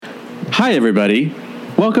Hi, everybody.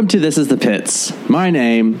 Welcome to This is the Pits. My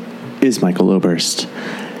name is Michael Oberst.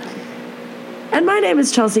 And my name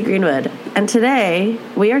is Chelsea Greenwood. And today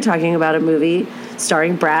we are talking about a movie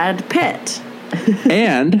starring Brad Pitt.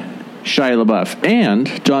 And Shia LaBeouf.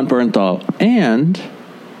 And John Bernthal. And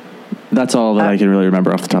that's all that I can really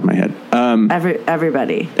remember off the top of my head.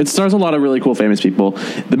 Everybody. It stars a lot of really cool famous people.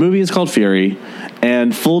 The movie is called Fury.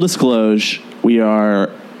 And full disclosure,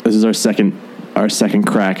 this is our second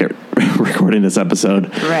crack at recording this episode.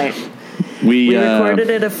 Right. We recorded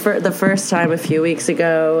it the first time a few weeks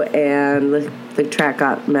ago, and the track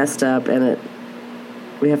got messed up, and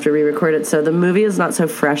we have to re-record it. So the movie is not so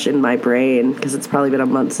fresh in my brain because it's probably been a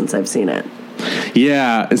month since I've seen it.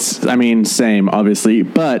 Yeah, same, obviously,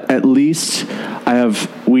 but at least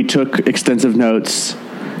we took extensive notes,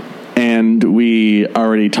 and we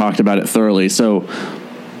already talked about it thoroughly. So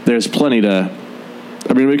there's plenty to.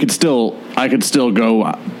 I mean, I could still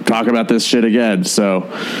go talk about this shit again. So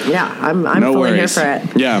yeah, I'm no fully worries. here for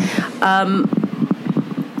it. Yeah.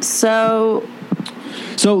 So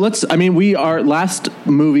our last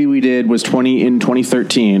movie we did was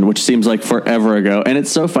 2013, which seems like forever ago. And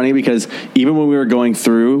it's so funny because even when we were going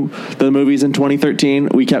through the movies in 2013,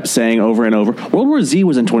 we kept saying over and over, World War Z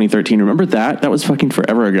was in 2013. Remember that? That was fucking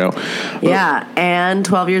forever ago. Yeah. And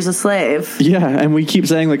 12 Years a Slave. Yeah. And we keep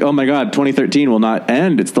saying like, oh my God, 2013 will not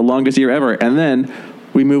end. It's the longest year ever. And then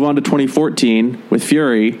we move on to 2014 with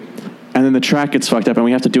Fury. And then the track gets fucked up and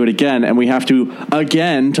we have to do it again. And we have to,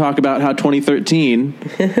 again, talk about how 2013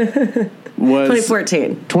 was...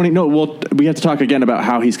 2014. We have to talk again about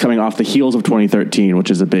how he's coming off the heels of 2013,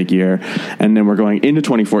 which is a big year. And then we're going into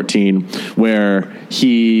 2014 where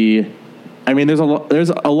there's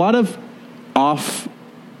a lot of off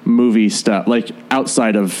movie stuff, like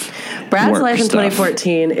outside of Brad's work life in stuff.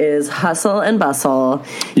 2014 is hustle and bustle.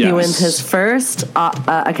 Yes. He wins his first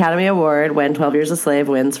Academy Award when 12 Years a Slave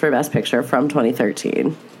wins for Best Picture from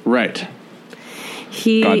 2013. Right. Goddamn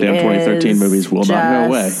 2013 movies will not go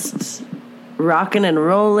away. Rockin' and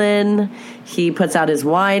rollin'. He puts out his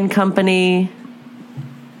wine company.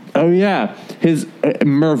 Oh yeah, his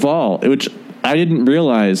Merval, which I didn't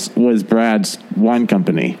realize was Brad's wine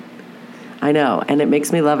company. I know, and it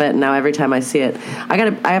makes me love it. And now every time I see it, I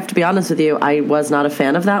have to be honest with you. I was not a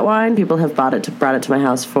fan of that wine. People have brought it to my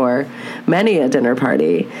house for many a dinner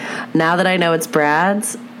party. Now that I know it's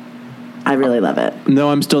Brad's, I really love it. No,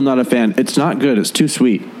 I'm still not a fan. It's not good. It's too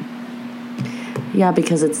sweet. Yeah,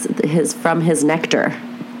 because it's from his nectar.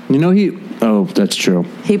 Oh, that's true.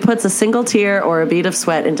 He puts a single tear or a bead of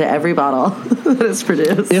sweat into every bottle that is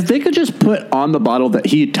produced. If they could just put on the bottle that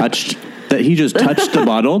he just touched the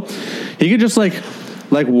bottle, he could just like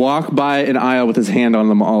walk by an aisle with his hand on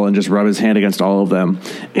them all and just rub his hand against all of them.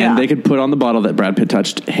 And they could put on the bottle that Brad Pitt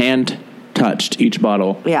hand touched each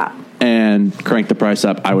bottle. Yeah. And crank the price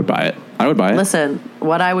up. I would buy it. Listen,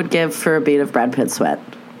 what I would give for a bead of Brad Pitt sweat.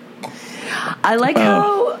 I like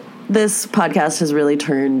how this podcast has really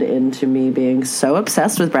turned into me being so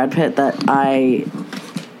obsessed with Brad Pitt that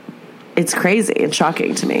it's crazy and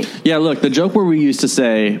shocking to me. Yeah, look, the joke where we used to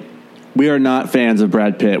say, we are not fans of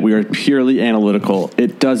Brad Pitt. We are purely analytical.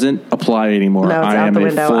 It doesn't apply anymore. No, it's out the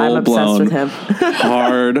window. I'm obsessed with him.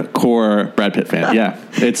 Hardcore Brad Pitt fan. Yeah,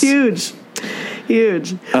 it's huge.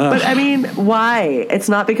 But I mean, why? It's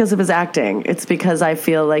not because of his acting. It's because I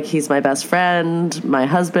feel like he's my best friend, my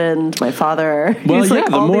husband, my father. Well, he's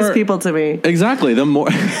like all these people to me. Exactly. The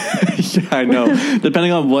more, yeah, I know.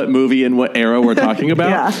 Depending on what movie and what era we're talking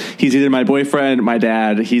about, he's either my boyfriend, my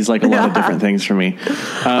dad. He's like a lot of different things for me.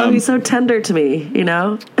 He's so tender to me,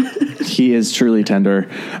 He is truly tender.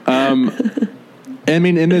 I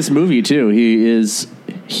mean, in this movie too, he is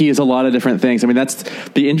a lot of different things. I mean, that's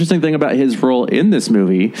the interesting thing about his role in this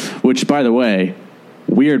movie, which, by the way,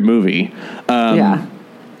 weird movie. But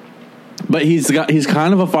he's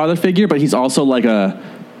kind of a father figure, but he's also like a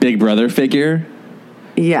big brother figure.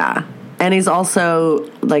 Yeah. And he's also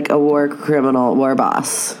like a war criminal, war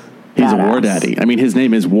boss. He's a war daddy. I mean, his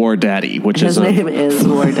name is War Daddy, which is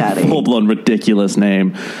War Daddy. Full-blown ridiculous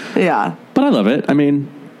name. Yeah. But I love it. I mean,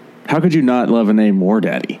 how could you not love a name War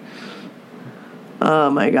Daddy?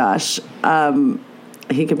 Oh my gosh.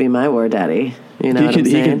 He could be my war daddy. You know what I'm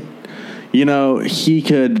saying? He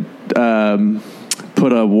could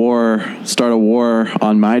start a war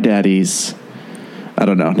on my daddies. I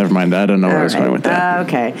don't know. Never mind. I don't know where I was going with that.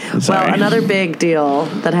 Okay. Sorry. Well, another big deal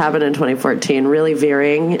that happened in 2014, really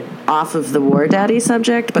veering off of the war daddy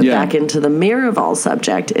subject, but back into the Miraval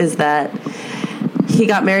subject, is that he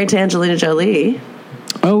got married to Angelina Jolie.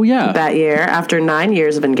 Oh, yeah. That year, after 9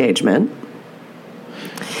 years of engagement.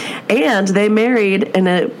 And they married in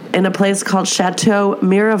a place called Chateau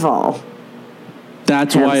Miraval.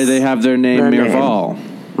 That's why they have their name Mirval.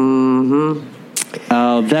 Mm-hmm.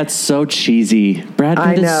 Oh, that's so cheesy. Brad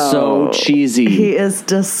Pitt is so cheesy. He is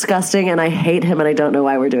disgusting, and I hate him, and I don't know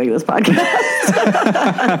why we're doing this podcast.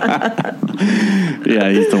 Yeah,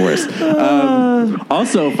 he's the worst.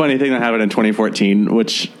 Also, a funny thing that happened in 2014,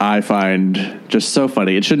 which I find just so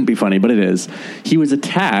funny. It shouldn't be funny, but it is. He was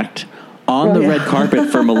attacked on the red carpet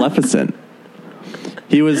for Maleficent.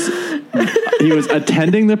 He was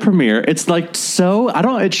attending the premiere. It's like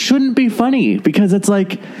it shouldn't be funny because it's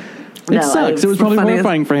like it sucks. It was probably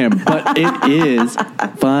horrifying for him, but it is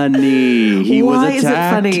funny. He was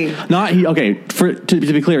attacked. Is it funny?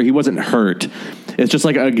 To be clear, he wasn't hurt. It's just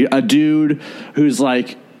like a dude who's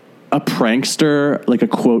like a prankster, like a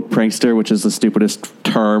quote prankster, which is the stupidest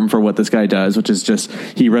term for what this guy does, which is just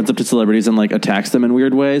he runs up to celebrities and like attacks them in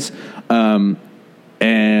weird ways.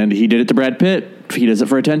 And he did it to Brad Pitt. He does it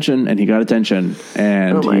for attention, and he got attention.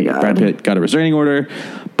 And Brad Pitt got a restraining order.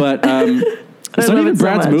 But it's not even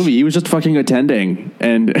Brad's movie. He was just fucking attending,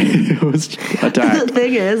 and it was attacked. The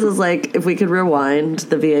thing is like, if we could rewind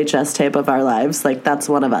the VHS tape of our lives, like, that's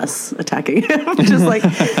one of us attacking him. Just like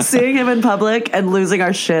seeing him in public and losing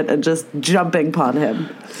our shit and just jumping upon him.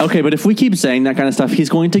 Okay, but if we keep saying that kind of stuff, he's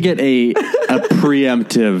going to get a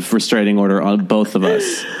preemptive restraining order on both of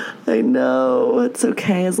us. I know. It's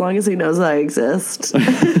okay as long as he knows I exist.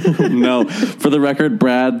 No. For the record,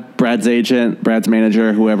 Brad's agent, Brad's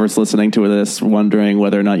manager, whoever's listening to this, wondering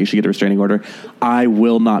whether or not you should get a restraining order, I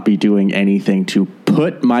will not be doing anything to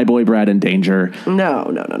put my boy Brad in danger.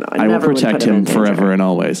 No. I will protect him forever and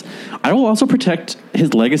always. I will also protect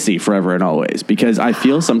his legacy forever and always, because I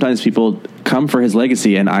feel sometimes people come for his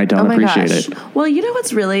legacy and I don't appreciate it. Well, you know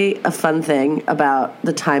what's really a fun thing about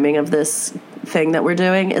the timing of this thing that we're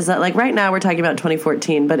doing is that, like, right now we're talking about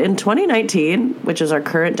 2014, but in 2019, which is our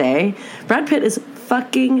current day, Brad Pitt is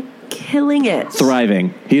fucking killing it.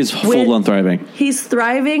 Thriving. He is full-on thriving. He's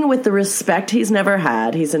thriving with the respect he's never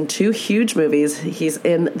had. He's in 2 huge movies. He's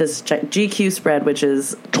in this GQ spread, which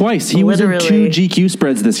is twice. He was in 2 GQ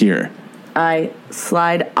spreads this year. I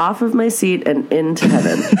slide off of my seat and into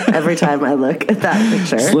heaven every time I look at that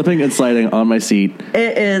picture. Slipping and sliding on my seat.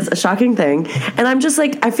 It is a shocking thing. And I'm just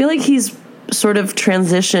like, I feel like he's sort of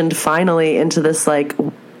transitioned finally into this, like,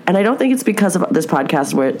 and I don't think it's because of this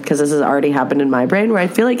podcast, because this has already happened in my brain, where I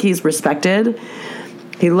feel like he's respected.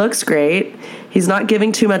 He looks great. He's not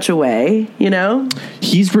giving too much away, you know?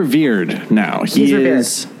 He's revered now. He's revered.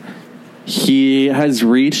 He has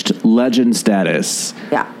reached legend status.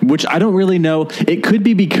 Yeah. Which I don't really know. It could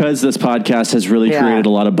be because this podcast has really created a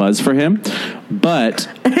lot of buzz for him. But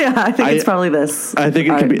yeah, I think it's probably this. I think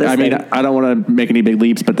it could be. I mean, I don't want to make any big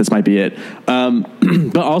leaps, but this might be it.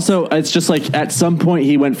 But also, it's just like at some point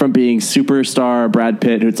he went from being superstar Brad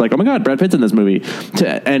Pitt, who's like, oh my God, Brad Pitt's in this movie,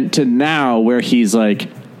 to now where he's like,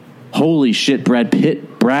 holy shit, Brad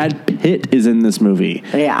Pitt is in this movie.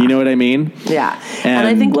 Yeah. You know what I mean? Yeah. And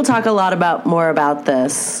I think we'll talk a lot more about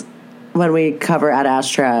this when we cover Ad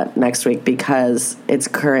Astra next week, because it's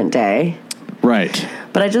current day. Right.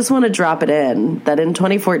 But I just want to drop it in that in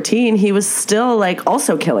 2014, he was still, like,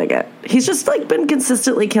 also killing it. He's just, like, been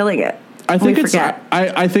consistently killing it. I think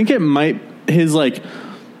I think it might, his, like,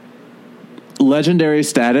 legendary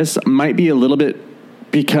status might be a little bit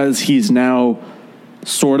because he's now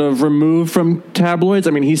sort of removed from tabloids.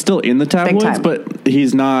 I mean, he's still in the tabloids, but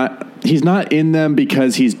he's not in them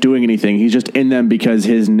because he's doing anything. He's just in them because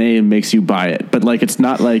his name makes you buy it. But, like, it's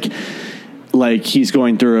not like he's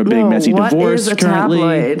going through a big messy divorce what is a currently.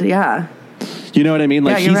 Tabloid? Yeah. You know what I mean?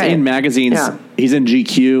 Like, he's in magazines. Yeah. He's in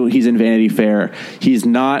GQ. He's in Vanity Fair. He's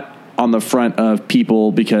not on the front of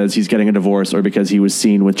people because he's getting a divorce or because he was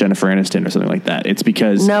seen with Jennifer Aniston or something like that. It's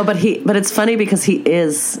because but it's funny because he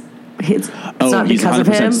is. It's not he's because 100% of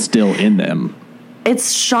him. Still in them.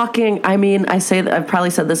 It's shocking. I mean, I've probably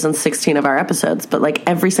said this in 16 of our episodes, but, like,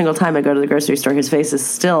 every single time I go to the grocery store, his face is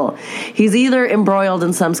still, he's either embroiled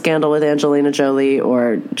in some scandal with Angelina Jolie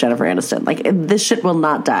or Jennifer Aniston. Like, this shit will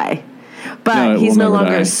not die. But he's no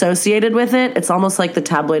longer associated with it. It's almost like the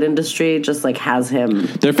tabloid industry just, like, has him.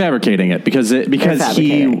 They're fabricating it because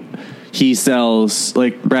he sells,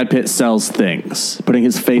 like, Brad Pitt sells things. Putting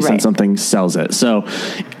his face on something sells it. So,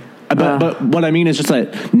 but what I mean is just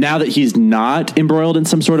that now that he's not embroiled in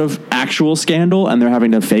some sort of actual scandal and they're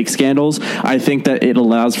having to fake scandals, I think that it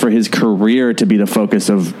allows for his career to be the focus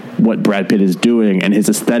of what Brad Pitt is doing and his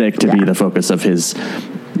aesthetic to be the focus of his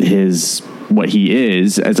what he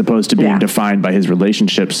is, as opposed to being defined by his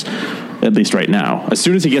relationships, at least right now. As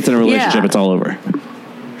soon as he gets in a relationship, it's all over.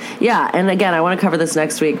 Yeah, and again, I want to cover this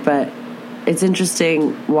next week, but it's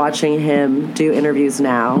interesting watching him do interviews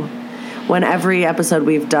now when every episode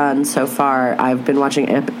we've done so far, I've been watching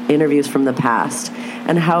interviews from the past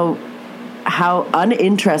and how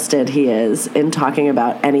uninterested he is in talking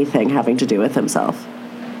about anything having to do with himself.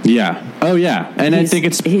 Yeah. Oh, yeah. And I think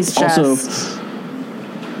it's also...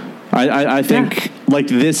 I think like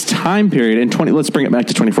this time period in let's bring it back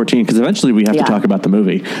to 2014 because eventually we have to talk about the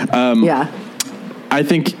movie. I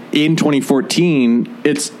think in 2014,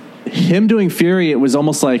 it's him doing Fury. It was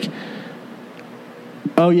almost like,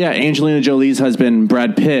 oh yeah, Angelina Jolie's husband,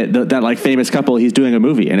 Brad Pitt, that like famous couple, he's doing a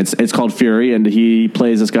movie and it's called Fury and he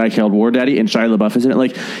plays this guy called War Daddy and Shia LaBeouf is in it.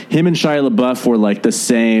 Like him and Shia LaBeouf were like the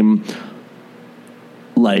same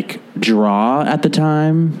like draw at the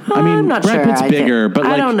time. I mean, I'm not Brad sure. Pitt's bigger, but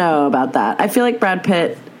like, I don't know about that. I feel like Brad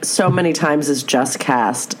Pitt so many times is just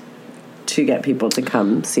cast to get people to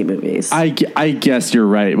come see movies. I guess you're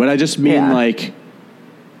right, but I just mean like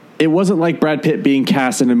it wasn't like Brad Pitt being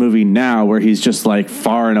cast in a movie now where he's just like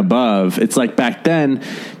far and above. It's like back then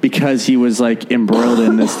because he was like embroiled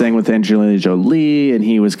in this thing with Angelina Jolie and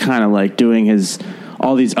he was kind of like doing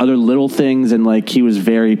all these other little things and like he was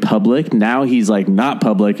very public. Now he's like not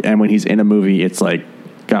public and when he's in a movie it's like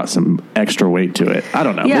got some extra weight to it. I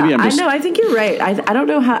don't know. Yeah, maybe I'm just, I know. I think you're right. I don't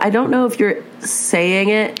know how. I don't know if you're saying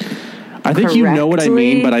it. I think you know what I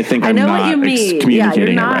mean, but I think I'm not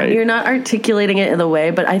communicating it right. You're not articulating it in the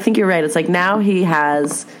way, but I think you're right. It's like now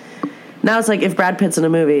it's like if Brad Pitt's in a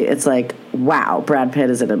movie, it's like, wow, Brad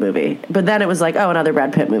Pitt is in a movie. But then it was like, oh, another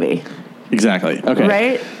Brad Pitt movie. Exactly. Okay.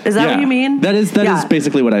 Right? Is that what you mean? That is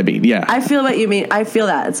basically what I mean. Yeah. I feel what you mean. I feel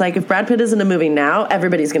that. It's like if Brad Pitt is in a movie now,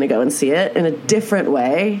 everybody's going to go and see it in a different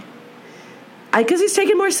way. Because he's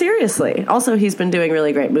taken more seriously. Also, he's been doing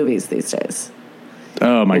really great movies these days.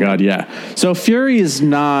 Oh, my God, yeah. So Fury is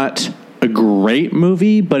not a great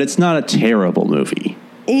movie, but it's not a terrible movie.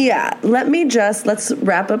 Yeah. Let's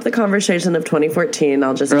wrap up the conversation of 2014.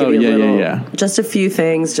 I'll just give you just a few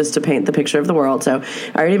things just to paint the picture of the world. So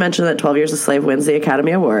I already mentioned that 12 Years a Slave wins the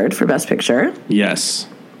Academy Award for Best Picture. Yes.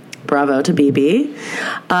 Bravo to BB.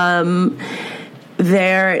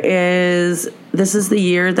 This is the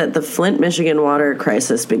year that the Flint, Michigan water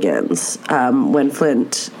crisis begins. When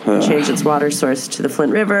Flint changed its water source to the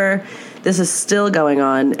Flint River. This is still going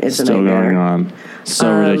on. It's still going on. So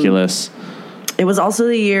ridiculous. It was also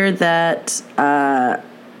the year that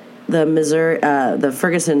the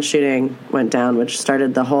Ferguson shooting went down, which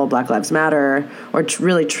started the whole Black Lives Matter, or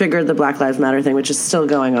really triggered the Black Lives Matter thing, which is still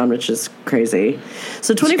going on, which is crazy.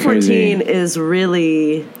 So 2014 is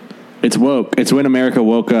really... It's woke. It's when America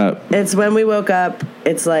woke up. It's when we woke up.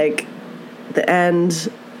 It's like the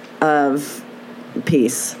end of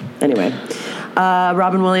peace. Anyway,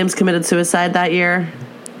 Robin Williams committed suicide that year.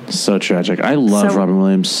 So tragic. I love Robin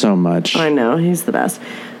Williams so much. I know. He's the best.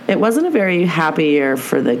 It wasn't a very happy year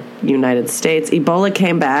for the United States. Ebola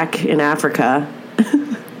came back in Africa.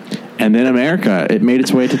 And then America. It made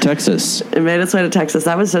its way to Texas.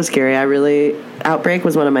 That was so scary. Outbreak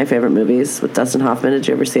was one of my favorite movies with Dustin Hoffman. Did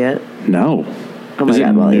you ever see it? No. Oh my God. Is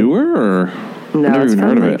it newer or? No, I've never even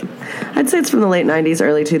heard of it. I'd say it's from the late 90s,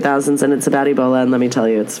 early 2000s, and it's about Ebola, and let me tell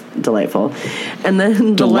you, it's delightful. And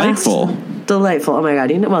then Delightful. Oh my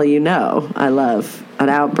God. I love an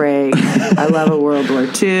outbreak. I love a World War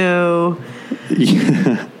II.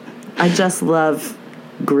 Yeah. I just love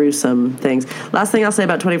gruesome things. Last thing I'll say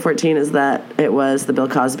about 2014 is that it was the Bill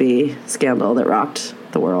Cosby scandal that rocked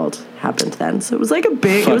the world happened then. So it was like a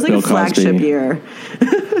flagship year.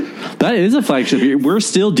 That is a flagship year. We're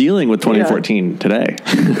still dealing with 2014 today.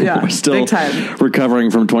 Yeah. We're still big time.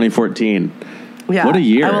 recovering from 2014. Yeah. What a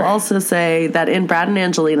year. I will also say that in Brad and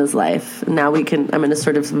Angelina's life, now I'm going to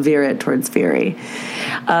sort of veer it towards Fury.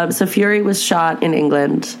 So Fury was shot in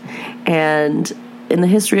England, and in the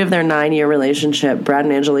history of their 9-year relationship, Brad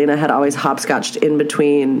and Angelina had always hopscotched in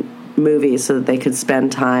between movies so that they could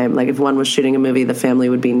spend time. Like if one was shooting a movie, the family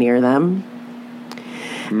would be near them.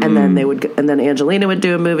 And then Angelina would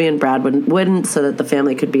do a movie and Brad wouldn't, so that the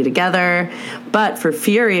family could be together. But for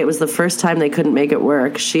Fury, it was the first time they couldn't make it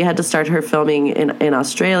work. She had to start her filming in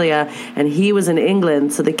Australia, and he was in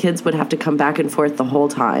England, so the kids would have to come back and forth the whole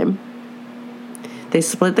time. They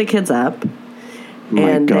split the kids up. They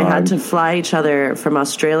had to fly each other from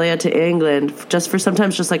Australia to England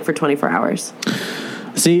sometimes just for 24 hours.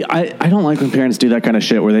 See, I don't like when parents do that kind of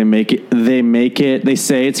shit where they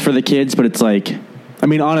say it's for the kids, but it's like, I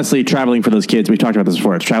mean, honestly, traveling for those kids, we've talked about this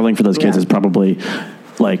before, traveling for those kids is probably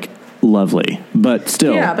like lovely, but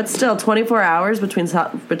still. Yeah, but still 24 hours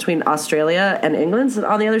between Australia and England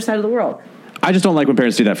on the other side of the world. I just don't like when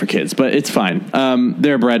parents do that for kids, but it's fine.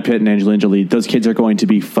 They're Brad Pitt and Angelina Jolie. Those kids are going to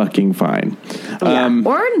be fucking fine.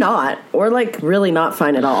 Or not. Or, like, really not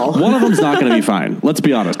fine at all. One of them's not going to be fine. Let's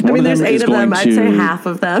be honest. One there's 8 of them. I'd say half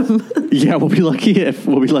of them. Yeah, we'll be lucky if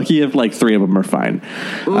like 3 of them are fine.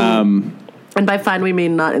 And by fine, we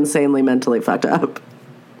mean not insanely mentally fucked up.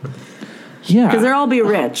 Yeah. Because they'll all be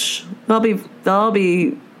rich. They'll all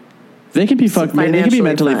be... They can be fucked. They can be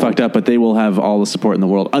mentally fucked up, but they will have all the support in the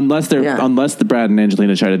world, unless the Brad and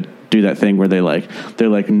Angelina try to do that thing where they're like,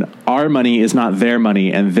 our money is not their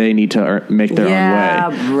money, and they need to make their own way.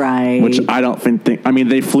 Yeah, right. Which I don't think. I mean,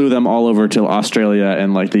 they flew them all over to Australia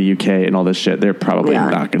and like the UK and all this shit. They're probably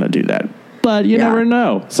not going to do that. But you never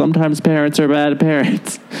know. Sometimes parents are bad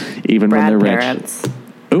parents, even Brad when they're parents. rich.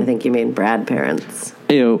 I think you mean Brad parents.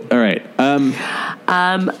 Ew. All right.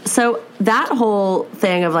 So that whole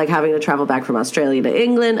thing of like having to travel back from Australia to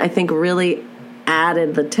England, I think really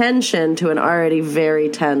added the tension to an already very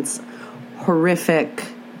tense, horrific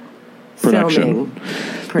filming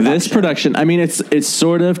production. This production, I mean, it's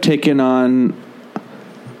sort of taken on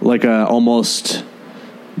like a almost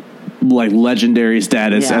like legendary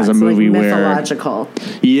status as a movie like where mythological.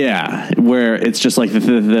 Where it's just like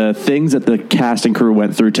the things that the cast and crew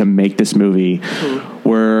went through to make this movie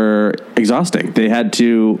were exhausting. They had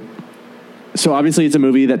to. So obviously, it's a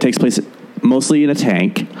movie that takes place mostly in a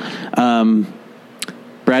tank.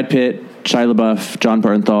 Brad Pitt, Shia LaBeouf, John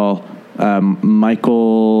Bernthal,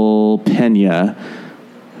 Michael Pena,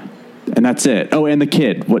 and that's it. Oh, and the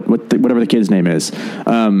kid, whatever the kid's name is.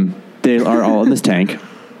 They are all in this tank.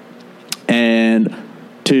 And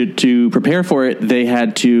to prepare for it, they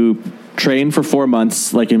had to train for 4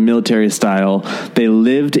 months, like in military style. They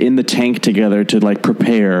lived in the tank together to like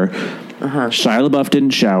prepare. Shia LaBeouf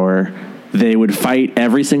didn't shower. They would fight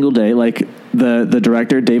every single day. Like the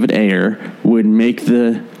director, David Ayer, would make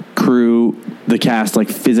the crew, the cast, like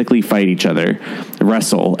physically fight each other,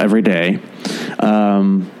 wrestle every day.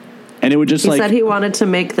 And it would just he said he wanted to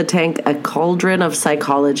make the tank a cauldron of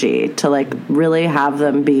psychology to like really have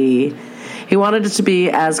them be. He wanted it to be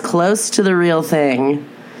as close to the real thing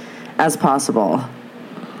as possible.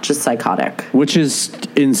 Just psychotic. Which is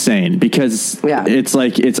insane because it's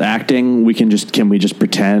like it's acting. Can we just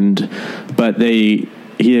pretend? But they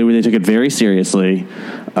took it very seriously.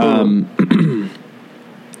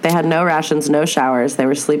 They had no rations, no showers. They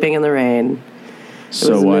were sleeping in the rain. It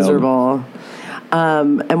was miserable.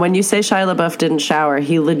 And when you say Shia LaBeouf didn't shower,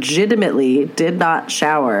 he legitimately did not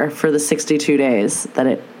shower for the 62 days that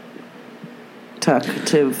it took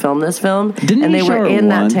to film this film. And they were in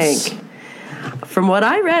that tank. From what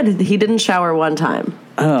I read, he didn't shower one time.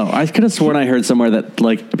 Oh, I could have sworn I heard somewhere that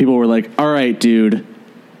like people were like, "All right, dude,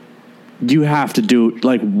 you have to do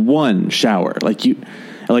like one shower."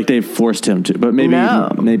 Like they forced him to, but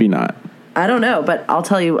maybe not. I don't know, but I'll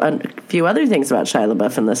tell you a few other things about Shia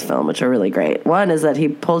LaBeouf in this film, which are really great. One is that he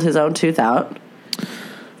pulled his own tooth out.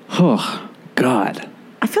 Oh, God.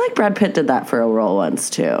 I feel like Brad Pitt did that for a role once,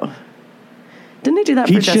 too. Didn't he do that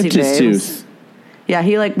for Jesse James? He chipped his tooth. Yeah,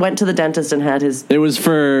 he like went to the dentist and had his... It was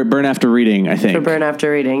for Burn After Reading, I think. For Burn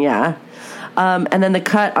After Reading, yeah. And then the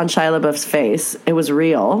cut on Shia LaBeouf's face, it was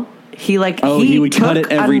real. He would cut it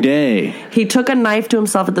every day. He took a knife to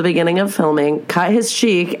himself at the beginning of filming, cut his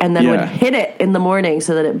cheek, and then would hit it in the morning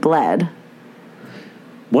so that it bled.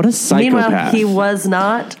 What a psychopath. Meanwhile, he was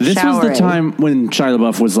not This showering. was the time when Shia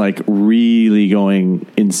LaBeouf was like really going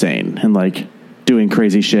insane and like doing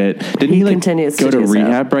crazy shit. Didn't he like go to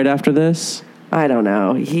rehab right after this? I don't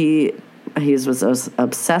know. He was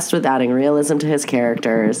obsessed with adding realism to his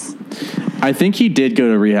characters. I think he did go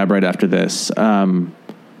to rehab right after this.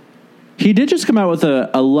 He did just come out with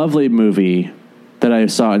a lovely movie that I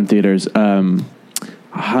saw in theaters. Peanut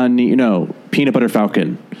Butter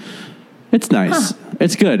Falcon. It's nice. Huh.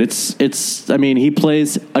 It's good. I mean, he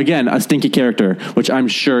plays, again, a stinky character, which I'm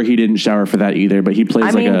sure he didn't shower for that either, but he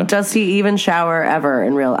plays does he even shower ever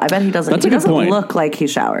in real? I bet he doesn't. That's a good point. He doesn't look like he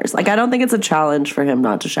showers. Like, I don't think it's a challenge for him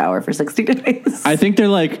not to shower for 60 days. I think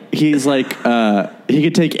he's like, he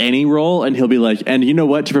could take any role and he'll be like, and you know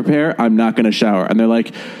what, to prepare, I'm not going to shower. And they're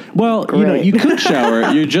like, well, Great. You could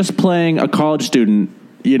shower. You're just playing a college student,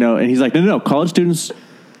 and he's like, no, college students,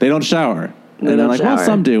 they don't shower. And they're like, well,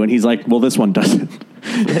 some do. And he's like, well, this one doesn't.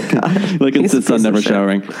 Like, insists on never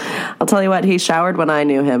showering. I'll tell you what, he showered when I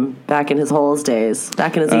knew him back in his Holes days,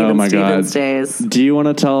 back in his Even Stevens days. Do you want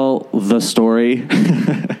to tell the story?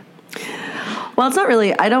 Well, it's not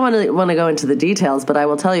really. I don't want to go into the details, but I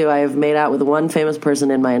will tell you, I have made out with one famous person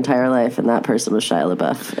in my entire life, and that person was Shia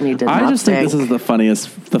LaBeouf, and he did. I just think this is the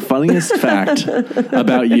funniest fact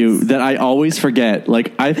about you that I always forget.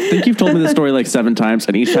 Like, I think you've told me this story like 7 times,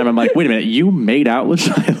 and each time I'm like, wait a minute, you made out with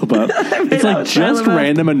Shia LaBeouf? It's like just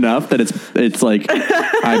random enough that it's like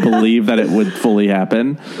I believe that it would fully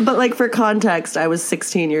happen. But like for context, I was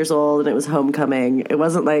 16 years old, and it was Homecoming. It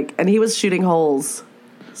wasn't like, and he was shooting holes.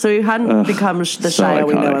 So he hadn't become the Shia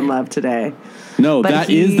we know and love today. No, but that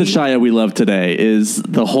is the Shia we love today, is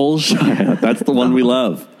the whole Shia. That's the one we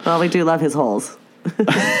love. Well, we do love his holes.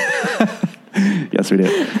 Yes, we do.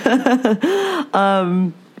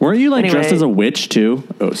 Weren't you like dressed as a witch too?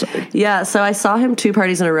 Oh, sorry. Yeah, so I saw him 2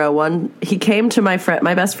 parties in a row. One, he came to my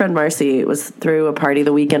best friend Marcy. It was through a party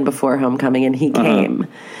the weekend before Homecoming, and he came.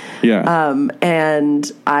 Yeah.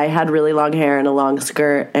 And I had really long hair and a long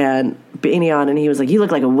skirt and beanie on, and he was like, "You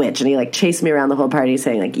look like a witch," and he like chased me around the whole party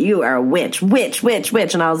saying like, "You are a witch, witch, witch,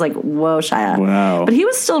 witch," and I was like, "Whoa, Shia!" Wow. But he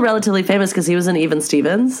was still relatively famous because he was in Even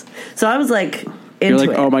Stevens, so I was like, You're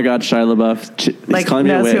like, it. "Oh my God, Shia LaBeouf, he's like calling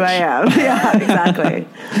me a witch." Knows who I am. Yeah, exactly.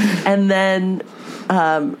 And then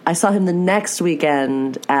I saw him the next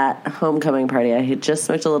weekend at Homecoming party. I had just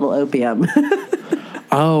smoked a little opium.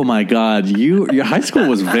 Oh my God! Your high school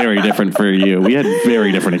was very different for you. We had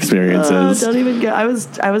very different experiences. Don't even get. I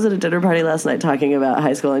was at a dinner party last night talking about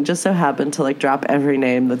high school, and just so happened to like drop every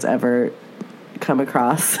name that's ever come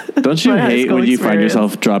across. Don't you hate when you find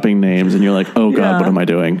yourself dropping names and you're like, "Oh God, what am I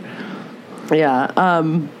doing?" Yeah.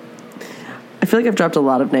 I feel like I've dropped a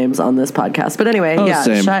lot of names on this podcast, but anyway,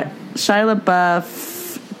 same. Shia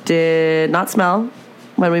LaBeouf did not smell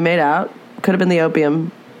when we made out. Could have been the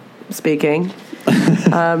opium speaking.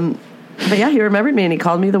 But yeah, he remembered me and he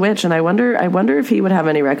called me the witch, and I wonder if he would have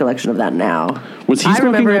any recollection of that now. Was he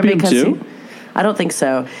smoking opium too? I don't think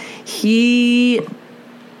so.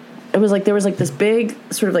 It was like there was like this big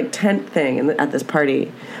sort of like tent thing at this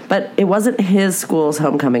party, but it wasn't his school's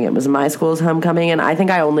homecoming. It was my school's homecoming, and I think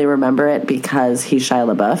I only remember it because he's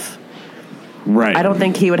Shia LaBeouf. Right. I don't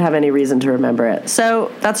think he would have any reason to remember it.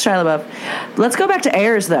 So that's Shia LaBeouf. Let's go back to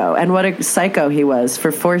Ayers though, and what a psycho he was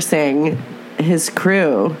for forcing his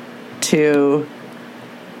crew to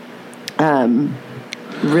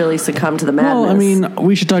really succumm to the madness. Well, I mean,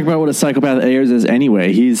 we should talk about what a psychopath Ayers is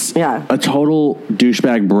anyway. He's a total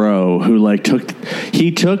douchebag bro who like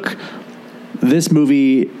took this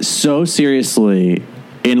movie so seriously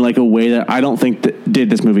in like a way that I don't think that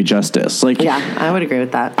did this movie justice. Like, yeah, I would agree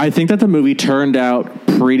with that. I think that the movie turned out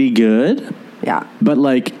pretty good. Yeah. But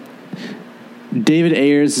like David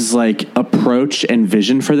Ayers' like approach and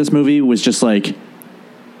vision for this movie was just like,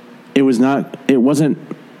 it wasn't,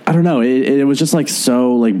 I don't know. It was just like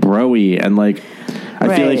so like bro-y, and like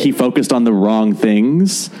I feel like he focused on the wrong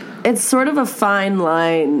things. It's sort of a fine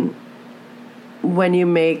line when you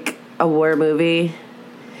make a war movie.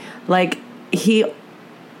 Like he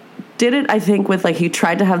did it, I think, with like he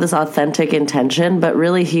tried to have this authentic intention, but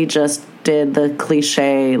really he just did the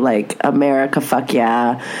cliche like America fuck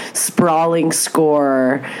yeah, sprawling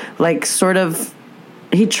score, like sort of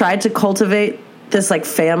he tried to cultivate this like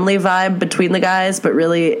family vibe between the guys, but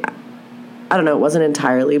really, I don't know, it wasn't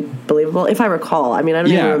entirely believable, if I recall. I mean, I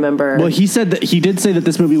don't even remember. Well, he did say that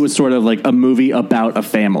this movie was sort of like a movie about a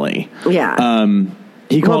family. Yeah.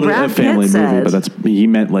 He called it a family movie, but he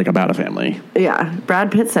meant like about a family. Yeah.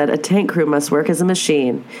 Brad Pitt said, "A tank crew must work as a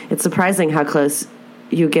machine. It's surprising how close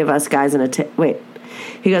you give us guys in a tank." Wait.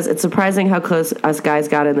 He goes, "It's surprising how close us guys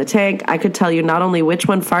got in the tank. I could tell you not only which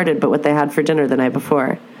one farted, but what they had for dinner the night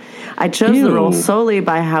before. I chose the role solely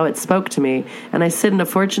by how it spoke to me, and I sit in a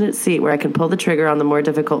fortunate seat where I can pull the trigger on the more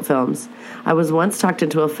difficult films. I was once talked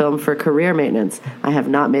into a film for career maintenance. I have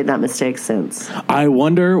not made that mistake since." I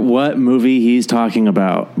wonder what movie he's talking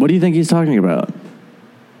about. What do you think he's talking about?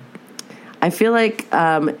 I feel like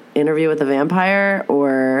Interview with the Vampire,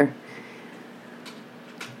 or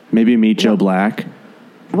maybe Meet Joe Black.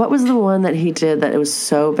 What was the one that he did that it was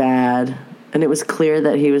so bad? And it was clear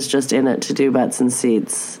that he was just in it to do butts and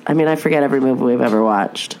seats. I mean, I forget every movie we've ever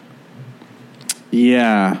watched.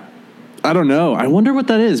 Yeah. I don't know. I wonder what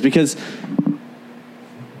that is, because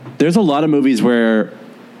there's a lot of movies where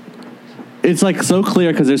it's like so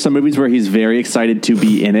clear, because there's some movies where he's very excited to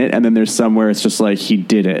be in it, and then there's some where it's just like he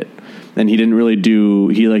did it. And he didn't really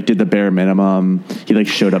he like did the bare minimum. He like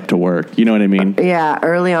showed up to work. You know what I mean? Yeah,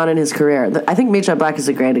 early on in his career. I think Meet Joe Black is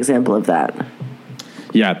a great example of that.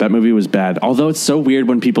 Yeah, that movie was bad. Although it's so weird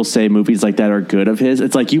when people say movies like that are good of his.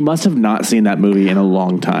 It's like, you must have not seen that movie in a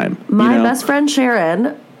long time. My best friend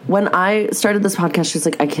Sharon when I started this podcast, she's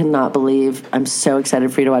like, I cannot believe I'm so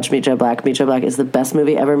excited for you to watch Meet Joe Black. Meet Joe Black is the best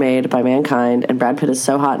movie ever made by mankind, and Brad Pitt is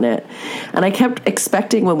so hot in it. And I kept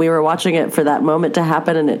expecting when we were watching it for that moment to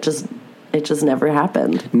happen, and it just never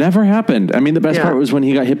happened. Never happened. I mean, the best part was when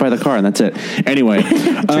he got hit by the car, and that's it. Anyway.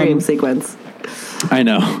 Dream sequence. I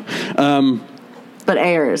know. But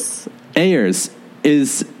Ayers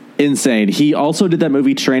is insane. He also did that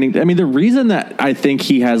movie Training. I mean, the reason that I think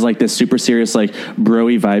he has like this super serious, like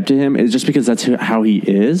bro-y vibe to him is just because that's how he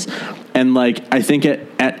is. And like, I think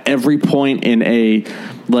at every point in a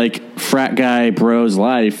like frat guy bro's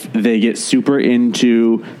life, they get super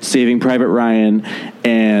into Saving Private Ryan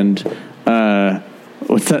and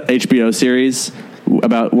what's that HBO series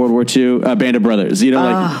about World War II, Band of Brothers, you know,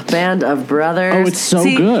 like Band of Brothers. Oh, it's so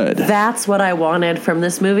good. That's what I wanted from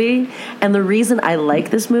this movie. And the reason I like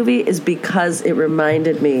this movie is because it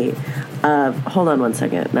reminded me of, hold on one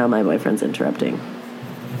second. Now my boyfriend's interrupting.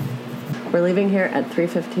 We're leaving here at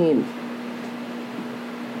 3:15.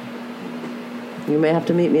 You may have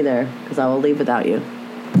to meet me there because I will leave without you.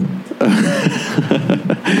 I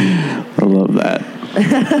love that.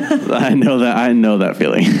 I know that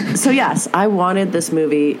feeling. So yes, I wanted this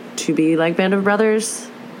movie to be like Band of Brothers.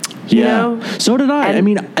 Yeah, you know? So did I. I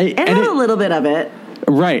mean, it had a little bit of it.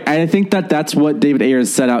 Right. I think that's what David Ayers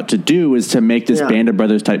set out to do, is to make this Band of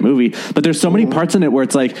Brothers type movie. But there's so many parts in it where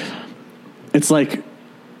it's like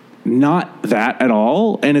not that at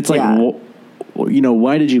all, and it's like. You know,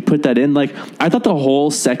 why did you put that in? Like, I thought the whole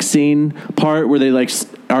sex scene part where they like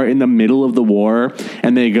are in the middle of the war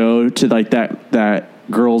and they go to like that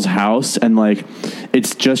girl's house and like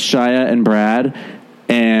it's just Shia and Brad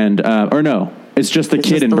and or no, it's just the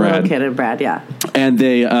kid and Brad. Little kid and Brad, yeah. And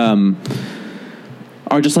they are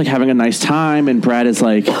just like having a nice time, and Brad is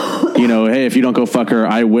like, you know, hey, if you don't go fuck her,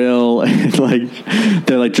 I will. And, like,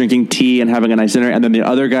 they're like drinking tea and having a nice dinner, and then the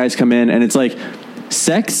other guys come in, and it's like.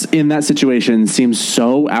 Sex in that situation seems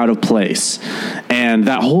so out of place, and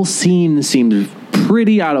that whole scene seemed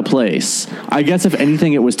pretty out of place. I guess if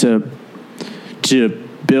anything, it was to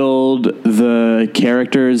build the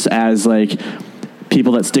characters as like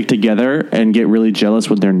people that stick together and get really jealous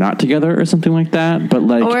when they're not together or something like that. But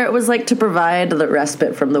like, or it was like to provide the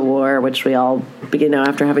respite from the war, which we all, you know,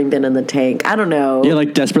 after having been in the tank. I don't know. Yeah,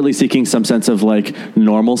 like desperately seeking some sense of like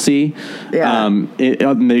normalcy. Yeah.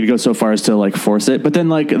 They'd go so far as to like force it, but then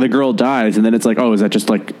like the girl dies, and then it's like, oh, is that just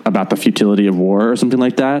like about the futility of war or something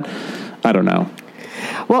like that? I don't know.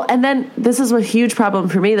 Well, and then this is a huge problem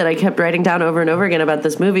for me that I kept writing down over and over again about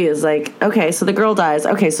this movie is like, okay, so the girl dies.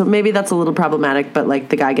 Okay, so maybe that's a little problematic, but like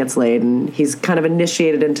the guy gets laid and he's kind of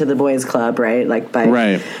initiated into the boys' club, right? Like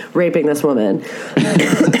by raping this woman.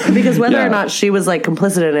 Because whether or not she was like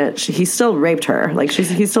complicit in it, he still raped her. Like she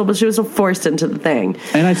was still forced into the thing.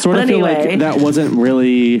 And I sort of feel like that wasn't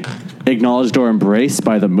really acknowledged or embraced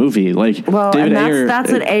by the movie. Like, well, David and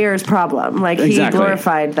that's an Ayers problem. Like he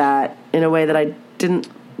glorified that in a way that I didn't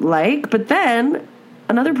like. But then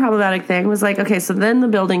another problematic thing was like, okay, so then the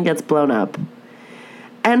building gets blown up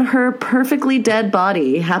and her perfectly dead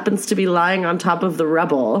body happens to be lying on top of the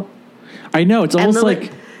rubble. I know, it's almost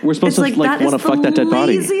like we're supposed to like want to fuck that dead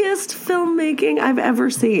body. It's the laziest filmmaking I've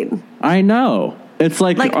ever seen. I know. It's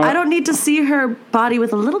like I don't need to see her body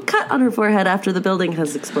with a little cut on her forehead after the building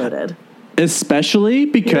has exploded. Especially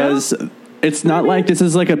because it's not like this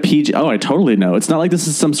is like a PG. Oh, I totally know. It's not like this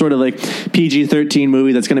is some sort of like PG-13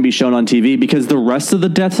 movie that's going to be shown on TV, because the rest of the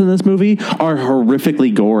deaths in this movie are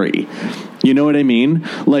horrifically gory. You know what I mean?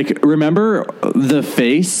 Like, remember the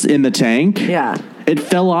face in the tank? Yeah. It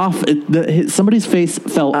fell off. Somebody's face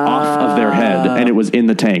fell off of their head, and it was in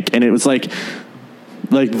the tank. And it was like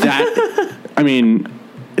that. I mean,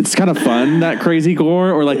 it's kind of fun, that crazy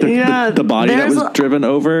gore, or like the body that was driven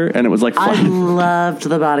over, and it was like fun. I loved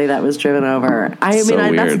the body that was driven over. That's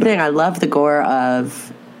the thing. I love the gore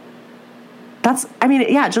of.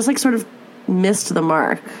 Just like sort of missed the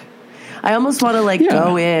mark. I almost want to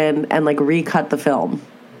go in and like recut the film.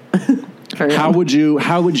 How would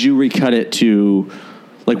you recut it to,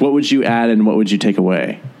 like, what would you add and what would you take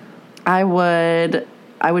away? I would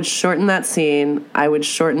shorten that scene. I would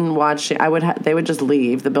shorten watching. They would just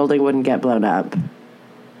leave. The building wouldn't get blown up.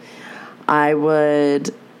 I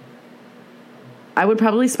would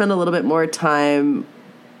probably spend a little bit more time,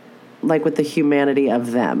 like, with the humanity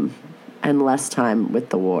of them, and less time with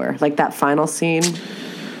the war. Like that final scene.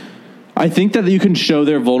 I think that you can show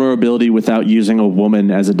their vulnerability without using a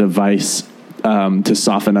woman as a device to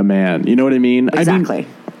soften a man. You know what I mean? Exactly.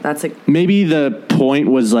 Maybe the point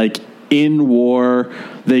was like, in war,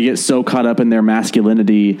 they get so caught up in their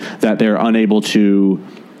masculinity that they're unable to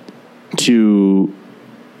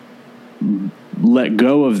let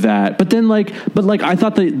go of that. But then I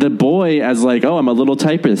thought the boy as like, oh, I'm a little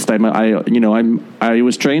typist. I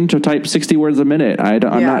was trained to type 60 words a minute.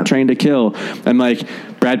 I'm not trained to kill. And like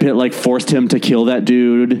Brad Pitt like forced him to kill that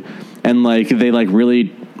dude. And like, they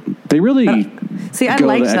really see, I go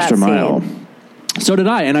liked the extra that mile. scene. So did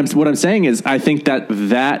I. And what I'm saying is I think that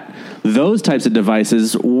those types of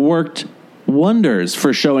devices worked wonders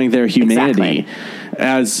for showing their humanity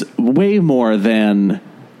as way more than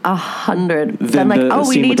 100. Then like,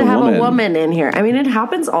 we need to have a woman in here. I mean, it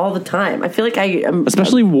happens all the time. I feel like I am,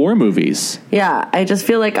 especially war movies. Yeah, I just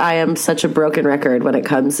feel like I am such a broken record when it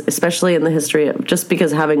comes, especially in the history of, just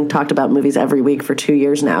because having talked about movies every week for 2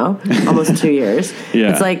 years now, almost 2 years.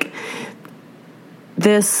 Yeah. It's like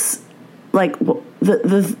this, like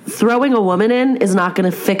the throwing a woman in is not going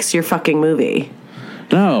to fix your fucking movie.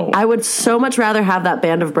 No. I would so much rather have that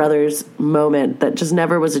Band of Brothers moment that just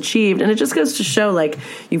never was achieved. And it just goes to show, like,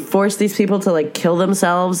 you force these people to, like, kill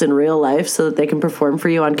themselves in real life so that they can perform for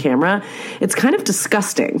you on camera. It's kind of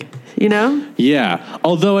disgusting, you know? Yeah.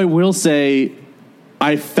 Although I will say,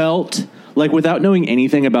 I felt like, without knowing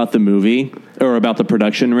anything about the movie or about the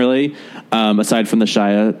production, really, aside from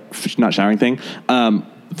the not showering thing,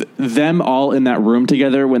 them all in that room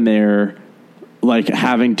together when they're like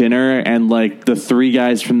having dinner and like the three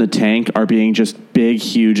guys from the tank are being just big,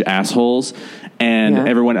 huge assholes and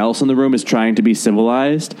everyone else in the room is trying to be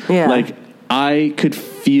civilized. Yeah. Like I could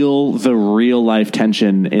feel the real life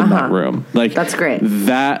tension in that room. Like that's great.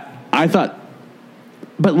 That I thought,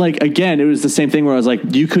 but like, again, it was the same thing where I was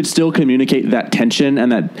like, you could still communicate that tension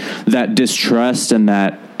and that distrust and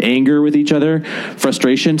that anger with each other,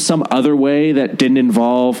 frustration, some other way that didn't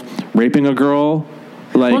involve raping a girl.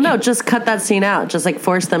 Like, well, no, just cut that scene out. Just like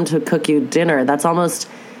force them to cook you dinner. That's almost,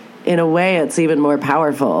 in a way, it's even more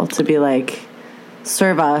powerful to be like,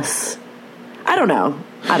 serve us. I don't know.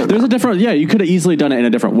 There's a different, you could have easily done it in a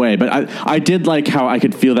different way, but I did like how I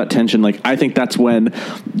could feel that tension. Like, I think that's when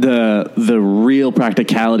the real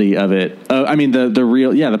practicality of it, I mean, the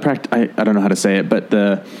real, I don't know how to say it, but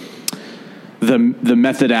the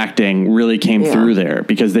method acting really came through there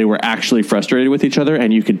because they were actually frustrated with each other,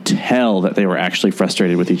 and you could tell that they were actually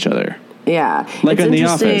frustrated with each other. Yeah. Like in The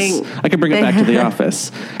Office. I can bring it back to The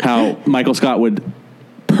Office. How Michael Scott would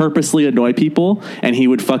purposely annoy people, and he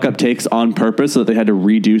would fuck up takes on purpose so that they had to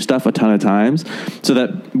redo stuff a ton of times, so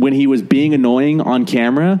that when he was being annoying on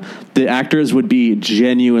camera, the actors would be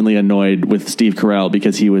genuinely annoyed with Steve Carell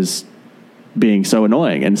because he was being so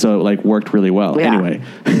annoying, and so it like worked really well. Yeah. Anyway.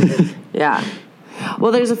 Yeah.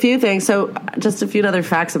 Well, there's a few things. So just a few other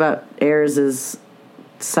facts about Ayers'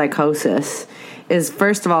 psychosis is,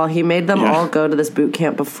 first of all, he made them all go to this boot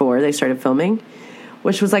camp before they started filming,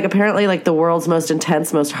 which was like apparently like the world's most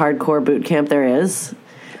intense, most hardcore boot camp there is.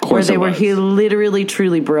 Where he literally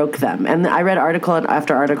truly broke them. And I read article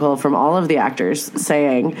after article from all of the actors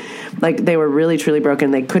saying like they were really truly broken.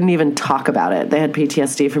 They couldn't even talk about it. They had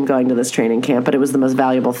PTSD from going to this training camp, but it was the most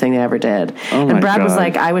valuable thing they ever did. And Brad was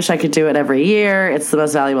like, I wish I could do it every year. It's the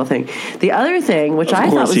most valuable thing. The other thing, which I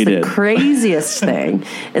thought was the craziest thing,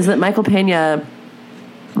 is that Michael Pena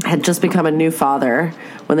had just become a new father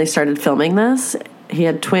when they started filming this. He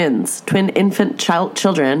had twin infant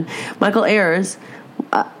children. Michael Ayers,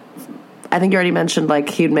 I think you already mentioned, like,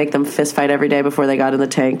 he'd make them fist fight every day before they got in the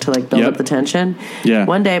tank to, like, build up the tension. Yeah.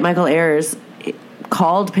 One day, Michael Ayers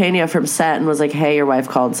called Pena from set and was like, hey, your wife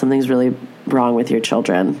called. Something's really wrong with your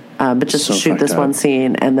children. But just shoot this one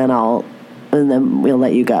scene, and then we'll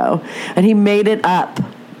let you go. And he made it up.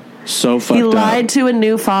 So fucked up. He lied to a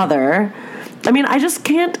new father. I mean, I just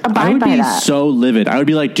can't abide by that. I would be so livid. I would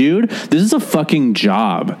be like, dude, this is a fucking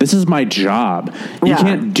job. This is my job. You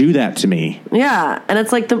can't do that to me. Yeah. And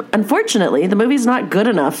it's like, unfortunately, the movie's not good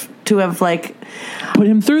enough to have, like... put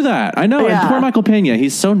him through that. I know. Yeah. And poor Michael Pena.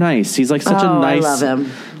 He's so nice. He's like such a nice... I love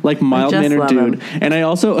him. Like, mild-mannered dude. Him. And I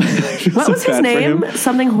also... what was his name?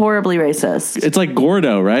 Something horribly racist. It's like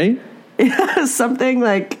Gordo, right? Yeah, something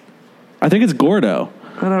like... I think it's Gordo.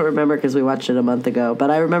 I don't remember because we watched it a month ago,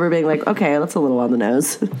 but I remember being like, okay, that's a little on the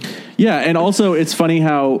nose. Yeah, and also it's funny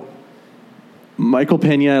how Michael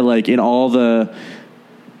Pena, like, in all the...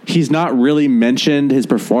 he's not really mentioned. His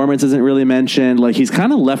performance isn't really mentioned. Like, he's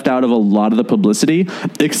kind of left out of a lot of the publicity,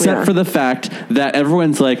 except for the fact that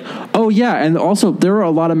everyone's like, oh, yeah, and also there are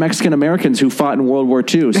a lot of Mexican Americans who fought in World War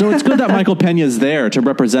II. So it's good that Michael Pena's there to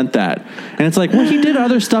represent that. And it's like, well, he did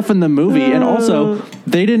other stuff in the movie, and also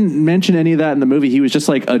they didn't mention any of that in the movie. He was just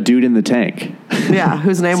like a dude in the tank. Yeah,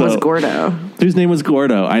 whose name was Gordo. whose name was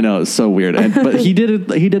Gordo. I know, it's so weird, but he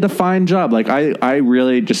did a fine job. Like I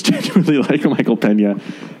really just genuinely like Michael Pena.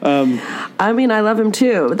 I mean, I love him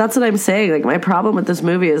too. That's what I'm saying. Like, my problem with this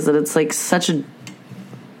movie is that it's like such a.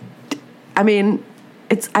 I mean,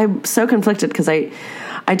 I'm so conflicted because I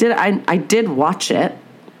did watch it.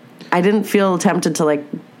 I didn't feel tempted to like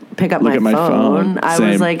pick up my phone. I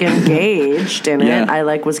was like engaged in it. I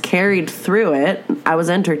like was carried through it. I was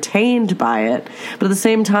entertained by it. But at the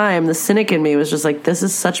same time, the cynic in me was just like, this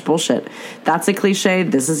is such bullshit. That's a cliche.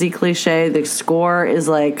 This is a cliche. The score is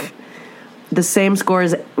like the same score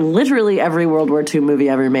as literally every World War II movie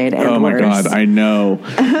ever made. And oh my worse. God, I know.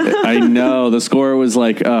 I know. The score was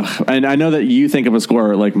like, and I know that you think of a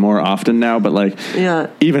score like more often now, but like,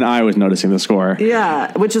 even I was noticing the score.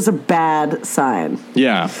 Yeah, which is a bad sign.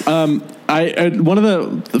 Yeah. I one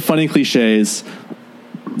of the funny cliches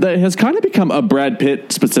that has kind of become a Brad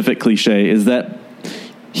Pitt specific cliche is that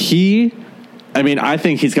I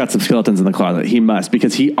think he's got some skeletons in the closet. He must,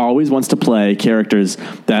 because he always wants to play characters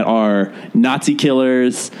that are Nazi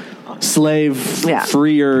killers, slave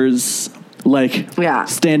freers, like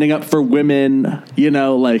standing up for women,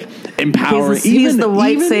 like empowering. He's the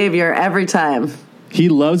white savior every time. He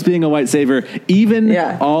loves being a white savior, even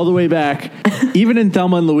all the way back. Even in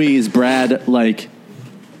Thelma and Louise, Brad, like,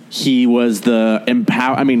 he was the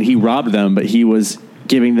he robbed them, but he was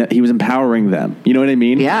he was empowering them. You know what I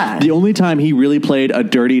mean? Yeah. The only time he really played a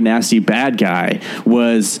dirty, nasty bad guy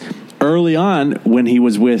was early on when he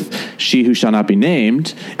was with She Who Shall Not Be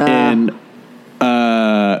Named in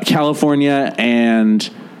California and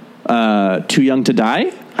Too Young to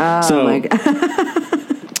Die. Oh my God.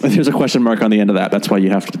 There's a question mark on the end of that. That's why you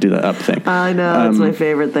have to do the up thing. I know. That's my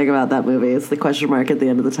favorite thing about that movie. It's the question mark at the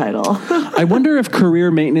end of the title. I wonder if Career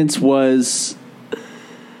Maintenance was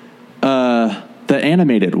the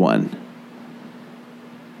animated one.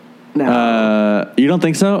 No. You don't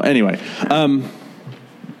think so? Anyway.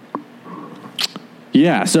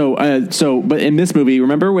 Yeah. So, but in this movie,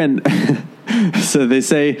 remember when... So they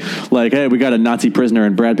say, like, hey, we got a Nazi prisoner,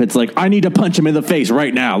 and Brad Pitt's like, I need to punch him in the face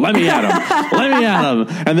right now. Let me at him. Let me at him.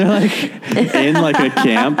 And they're like in like a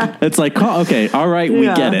camp. It's like, okay, all right, we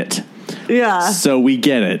get it. Yeah. So we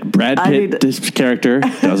get it. Brad Pitt, this character,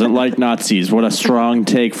 doesn't like Nazis. What a strong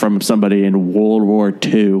take from somebody in World War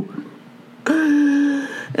II. And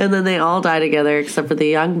then they all die together except for the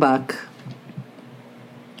young buck,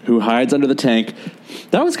 who hides under the tank.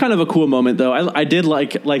 That was kind of a cool moment, though. I did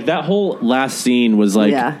like that whole last scene was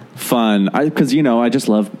like fun. Because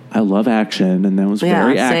I love action, and that was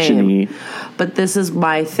very actiony. But this is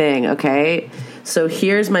my thing, okay? So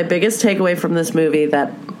here's my biggest takeaway from this movie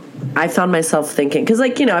that I found myself thinking, because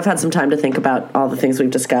I've had some time to think about all the things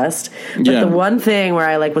we've discussed. But the one thing where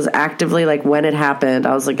I was actively when it happened,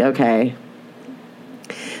 I was like, okay,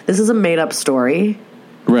 this is a made up story,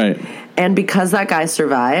 right? And because that guy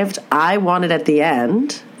survived, I wanted at the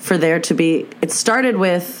end for there to be... It started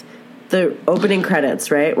with the opening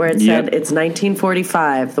credits, right? Where it said, it's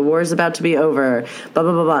 1945, the war's about to be over, blah,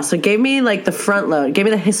 blah, blah, blah. So it gave me, the front load. It gave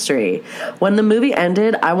me the history. When the movie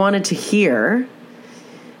ended, I wanted to hear...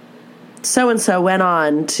 So-and-so went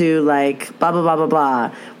on to, blah, blah, blah, blah,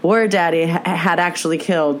 blah. War Daddy had actually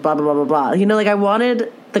killed, blah, blah, blah, blah, blah. I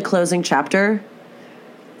wanted the closing chapter,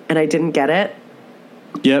 and I didn't get it.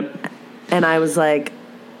 Yep. And I was like,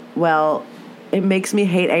 well, it makes me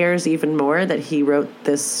hate Ayers even more that he wrote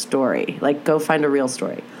this story. Go find a real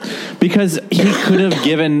story. Because he could have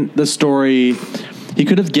given the story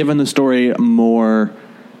more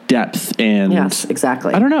depth and... Yes,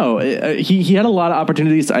 exactly. I don't know. He had a lot of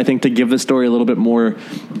opportunities, I think, to give the story a little bit more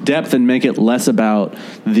depth and make it less about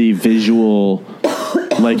the visual,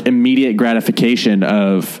 immediate gratification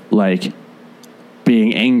of,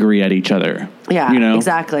 being angry at each other. Yeah,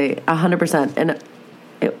 exactly. 100%. And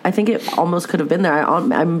I think it almost could have been there.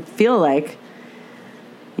 I feel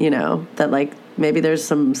that maybe there's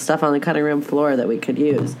some stuff on the cutting room floor that we could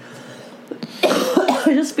use.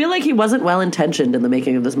 I just feel like he wasn't well intentioned in the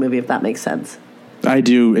making of this movie, if that makes sense. I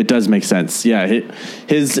do. It does make sense. Yeah.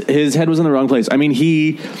 His head was in the wrong place. I mean,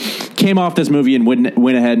 he came off this movie and went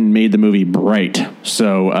ahead and made the movie Bright.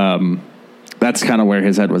 So, that's kind of where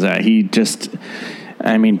his head was at.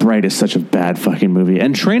 Bright is such a bad fucking movie.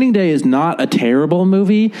 And Training Day is not a terrible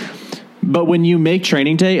movie, but when you make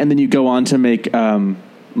Training Day and then you go on to make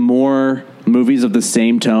more movies of the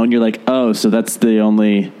same tone, you're like, oh, so that's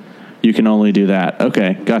you can only do that.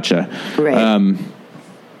 Okay, gotcha. Right.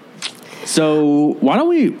 So why don't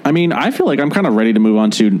we, I feel like I'm kind of ready to move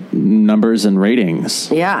on to numbers and ratings.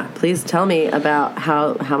 Yeah, please tell me about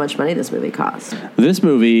how much money this movie cost. This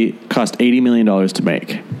movie cost $80 million to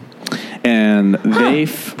make. and they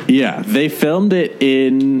filmed it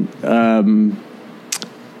in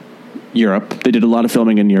Europe. They did a lot of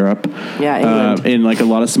filming in Europe, in like a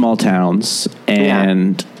lot of small towns,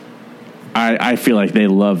 and I feel like they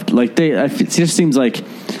loved, like it just seems like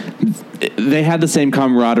they had the same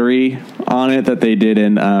camaraderie on it that they did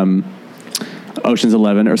in Ocean's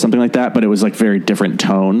 11 or something like that, but it was like very different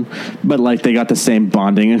tone, but like they got the same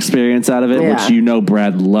bonding experience out of it, which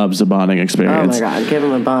Brad loves a bonding experience. Oh my God, give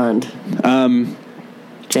him a Bond.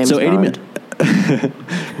 James so Bond.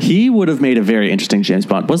 He would have made a very interesting James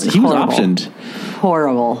Bond. He was optioned.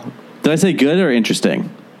 Horrible. Did I say good or interesting?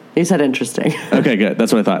 You said interesting. Okay, good.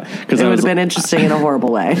 That's what I thought. Because it would have been interesting in a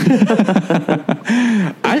horrible way.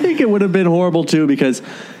 I think it would have been horrible too, because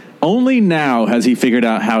only now has he figured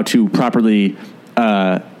out how to properly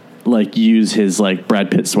use his like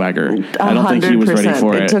Brad Pitt swagger. 100%. I don't think he was ready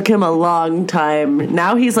for it. It took him a long time.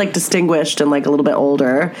 Now he's like distinguished and like a little bit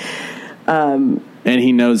older. And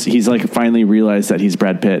he knows, he's like finally realized that he's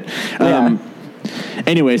Brad Pitt.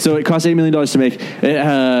 Anyway, so it cost $8 million to make.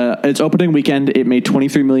 Its opening weekend, it made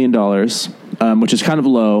 $23 million, which is kind of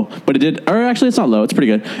low, but it did, or actually it's not low, it's pretty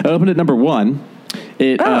good. It opened at number 1.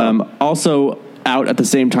 It also out at the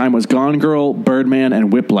same time was Gone Girl, Birdman,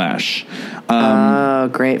 and Whiplash.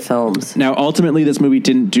 Great films. Now, ultimately, this movie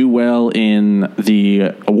didn't do well in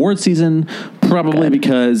the award season, probably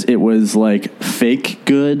because it was like fake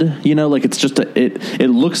good, like it's just it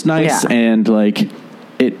looks nice and like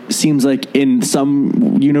it seems like in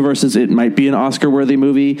some universes it might be an Oscar-worthy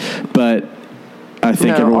movie, but I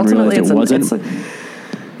think everyone realized it wasn't.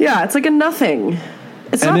 It's like a nothing.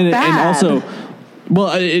 It's not bad. And also,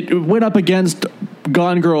 it went up against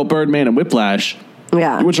Gone Girl, Birdman, and Whiplash,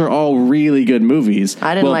 which are all really good movies.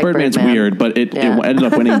 I didn't like Birdman's Birdman. weird, but it ended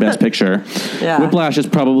up winning Best Picture. Whiplash is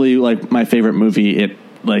probably like my favorite movie. It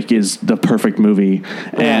like is the perfect movie,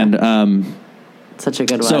 and such a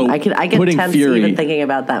good one. So I get tense even thinking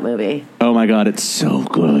about that movie. Oh my God, it's so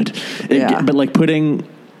good. But like putting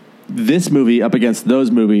this movie up against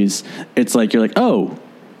those movies, it's like you're like, oh,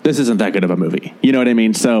 this isn't that good of a movie. You know what I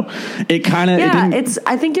mean? So it kind of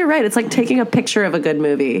I think you're right. It's like taking a picture of a good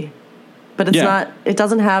movie, but it's not. It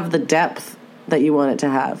doesn't have the depth that you want it to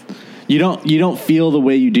have. You don't feel the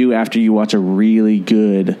way you do after you watch a really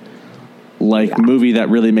good movie that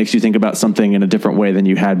really makes you think about something in a different way than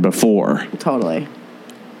you had before. Totally.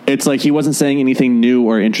 It's like he wasn't saying anything new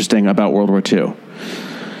or interesting about World War II.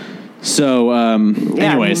 So,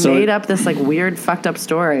 anyway, he made up this like weird fucked up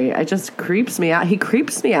story. It just creeps me out. He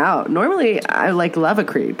creeps me out. Normally I like love a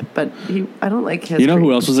creep, but I don't like his creep.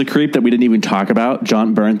 Who else was a creep that we didn't even talk about?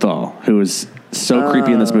 Jon Bernthal, who is so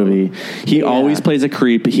creepy in this movie. He always plays a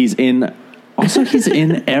creep. He's in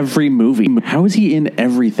every movie. How is he in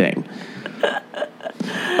everything?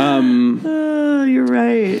 You're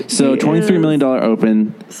right. So $23 million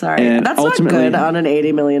open. Sorry, and that's not good on an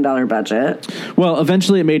 $80 million budget. Well,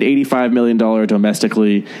 eventually it made $85 million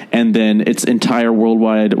domestically, and then its entire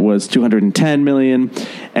worldwide was $210 million,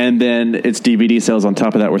 and then its DVD sales on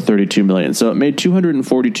top of that were $32 million. So it made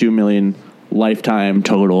 $242 million lifetime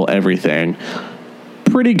total, everything.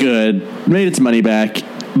 Pretty good. Made its money back,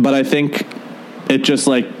 but I think it just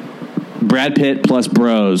like Brad Pitt plus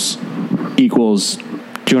Bros equals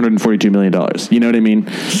 $242 million. You know what I mean?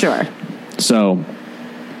 Sure. So,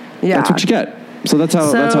 that's what you get. So that's how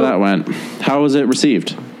that went. How was it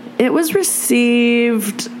received? It was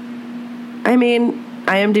received. I mean,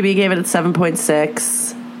 IMDb gave it a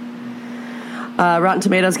 7.6. Rotten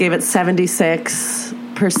Tomatoes gave it 76%.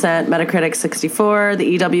 Metacritic 64. The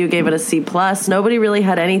EW gave it a C+. Nobody really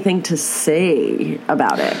had anything to say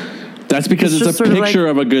about it. That's because it's a picture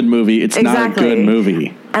of a good movie. It's not a good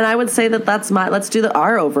movie. And I would say that's let's do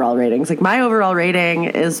our overall ratings. Like my overall rating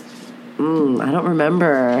is, I don't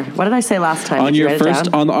remember. What did I say last time?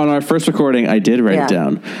 On our first recording, I did write it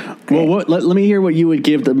down. Great. Well, let me hear what you would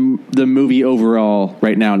give the movie overall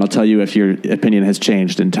right now, and I'll tell you if your opinion has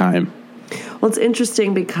changed in time. Well, it's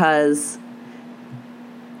interesting because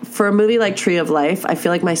for a movie like Tree of Life, I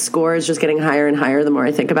feel like my score is just getting higher and higher the more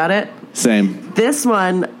I think about it. Same. This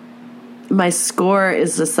one, my score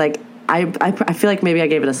is just like, I feel like maybe I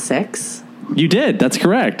gave it a 6. You did. That's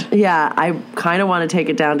correct. Yeah, I kind of want to take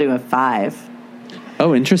it down to a 5.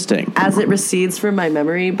 Oh, interesting. As it recedes from my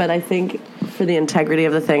memory, but I think for the integrity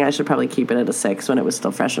of the thing, I should probably keep it at a 6 when it was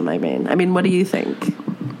still fresh in my brain. I mean, what do you think?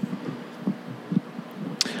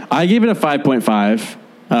 I gave it a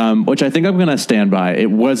 5.5, which I think I'm going to stand by.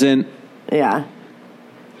 It wasn't... Yeah.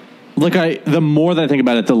 Look, the more that I think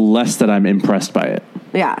about it, the less that I'm impressed by it.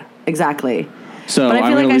 Yeah, exactly. So but I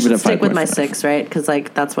feel like I should stick with my 5. 6, right? Because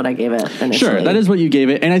like that's what I gave it initially. Sure, that is what you gave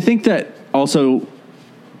it, and I think that also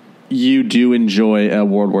you do enjoy a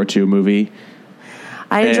World War II movie.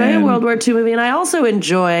 I enjoy a World War II movie, and I also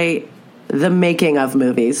enjoy the making of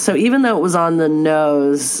movies. So even though it was on the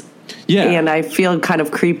nose, and I feel kind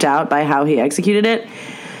of creeped out by how he executed it,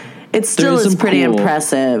 it still is pretty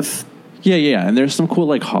impressive. Yeah, and there's some cool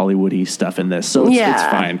like Hollywoody stuff in this, so it's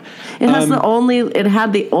fine. It has it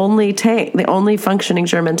had the only functioning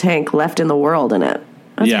German tank left in the world in it.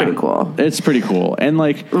 That's pretty cool. It's pretty cool, and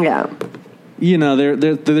like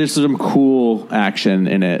there's some cool action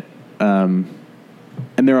in it.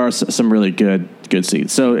 And there are some really good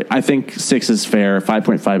scenes. So I think 6 is fair.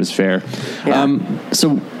 5.5 is fair. Yeah.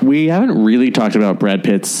 So we haven't really talked about Brad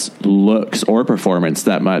Pitt's looks or performance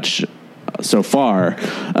that much so far.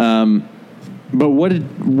 But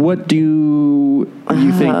what do you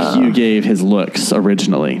think you gave his looks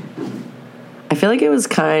originally? I feel like it was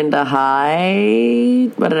kind of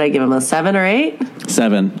high. What did I give him, a 7 or 8?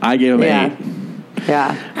 7. I gave him 8.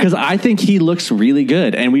 Yeah. Because I think he looks really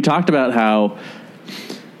good. And we talked about how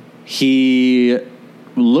he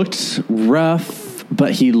looked rough,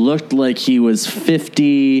 but he looked like he was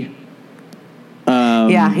 50. He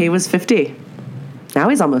was 50. Now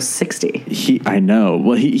he's almost 60. I know.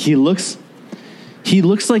 Well, he looks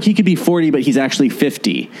like he could be 40, but he's actually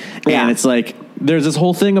 50. Yeah. And it's like, there's this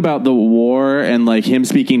whole thing about the war and like him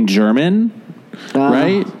speaking German,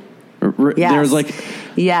 right? Yes. There's like,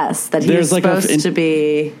 that he's supposed to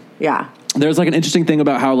be, There's like an interesting thing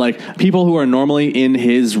about how like people who are normally in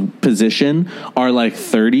his position are like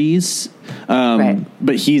 30s,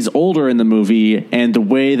 but he's older in the movie, and the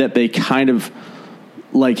way that they kind of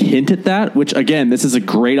like hint at that, which again, this is a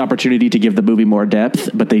great opportunity to give the movie more depth,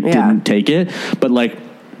 but they didn't take it. But like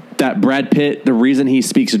that Brad Pitt, the reason he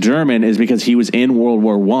speaks German is because he was in World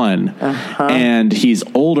War I, and he's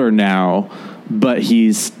older now, but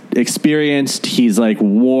he's experienced. He's like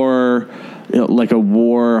like a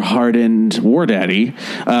war-hardened war daddy.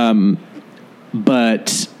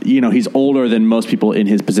 But, he's older than most people in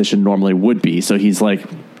his position normally would be. So he's like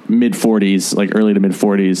mid-40s, like early to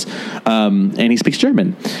mid-40s. And he speaks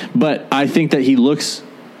German. But I think that he looks...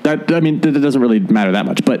 that doesn't really matter that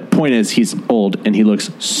much. But point is, he's old, and he looks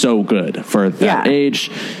so good for that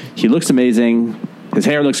age. He looks amazing. His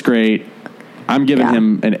hair looks great. I'm giving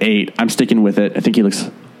him an 8. I'm sticking with it. I think he looks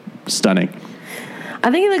stunning. I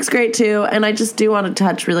think he looks great too, and I just do want to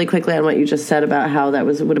touch really quickly on what you just said about how that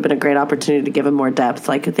would have been a great opportunity to give him more depth.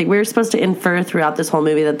 Like, I think we were supposed to infer throughout this whole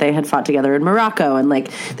movie that they had fought together in Morocco, and like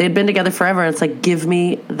they had been together forever. And it's like, give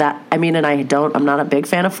me that. I mean, and I'm not a big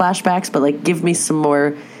fan of flashbacks, but like, give me some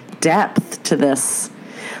more depth to this.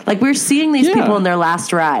 Like, we're seeing these people in their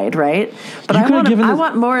last ride, right? But I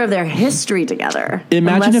want more of their history together.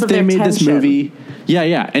 Imagine if they made this movie.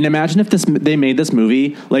 Yeah. And imagine if they made this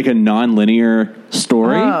movie like a non-linear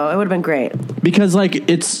story. Oh, it would have been great. Because like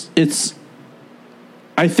it's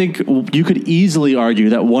I think you could easily argue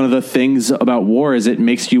that one of the things about war is it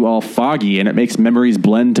makes you all foggy, and it makes memories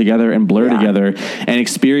blend together and blur together, and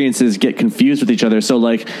experiences get confused with each other. So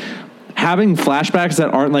like having flashbacks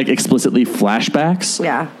that aren't like explicitly flashbacks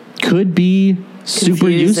could be super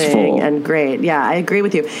useful and great. Yeah, I agree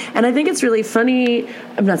with you. And I think it's really funny.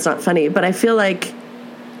 I mean, that's not funny, but I feel like,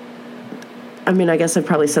 I mean, I guess I've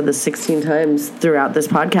probably said this 16 times throughout this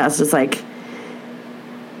podcast. It's like,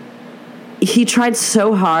 he tried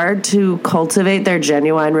so hard to cultivate their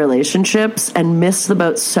genuine relationships and missed the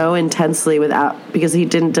boat so intensely because he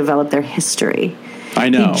didn't develop their history. I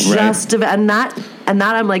know, and that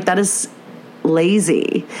I'm like, that is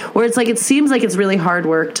lazy. Where it's like, it seems like it's really hard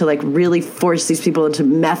work to like really force these people into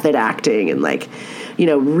method acting and like,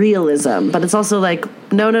 realism. But it's also like,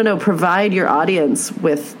 no, provide your audience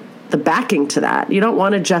with the backing to that. You don't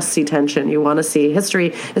want to just see tension. You want to see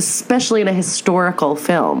history, especially in a historical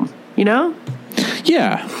film,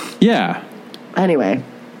 Yeah. Anyway,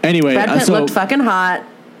 Brad Pitt looked fucking hot.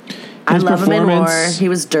 I love him in War. He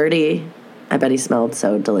was dirty. I bet he smelled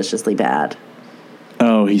so deliciously bad.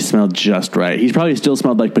 Oh, he smelled just right. He probably still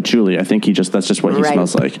smelled like patchouli. I think that's just what he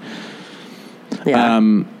smells like. Yeah.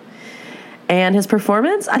 And his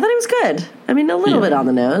performance, I thought he was good. I mean, a little bit on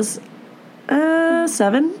the nose.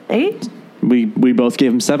 7, 8. We both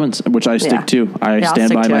gave him 7s, which I stick to. I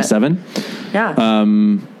stand by my 7. Yeah.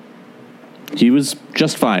 He was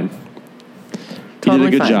just fine. Totally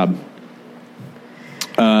he did a good job.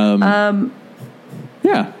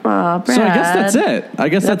 Yeah. Brad. So I guess that's it.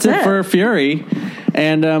 That's it for Fury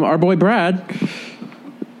and our boy Brad.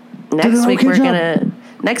 Next week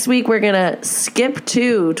we're gonna skip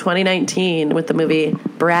to 2019 with the movie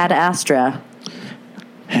Brad Astra.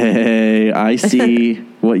 Hey, I see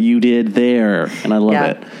what you did there, and I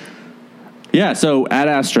love it. Yeah, so Ad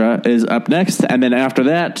Astra is up next, and then after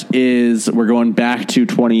that we're going back to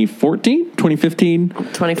 2015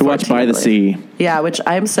 to watch By the Sea. Yeah, which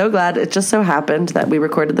I'm so glad. It just so happened that we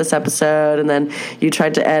recorded this episode, and then you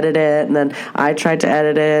tried to edit it, and then I tried to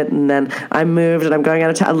edit it, and then I moved, and I'm going out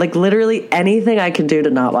of town. Like, literally anything I can do to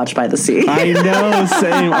not watch By the Sea. I know,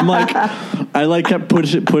 same. I'm like, I kept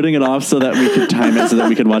putting it off so that we could time it so that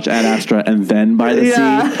we could watch Ad Astra and then By the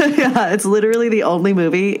Sea. Yeah, it's literally the only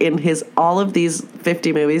movie in all of these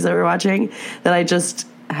 50 movies that we're watching that I just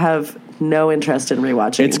have no interest in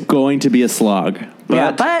rewatching. It's going to be a slog.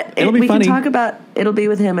 But it'll be funny. Can talk about it'll be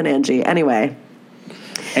with him and Angie. Anyway.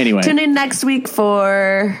 Tune in next week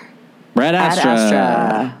for Ad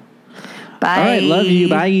Astra. Bye. All right, love you.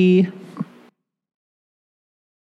 Bye.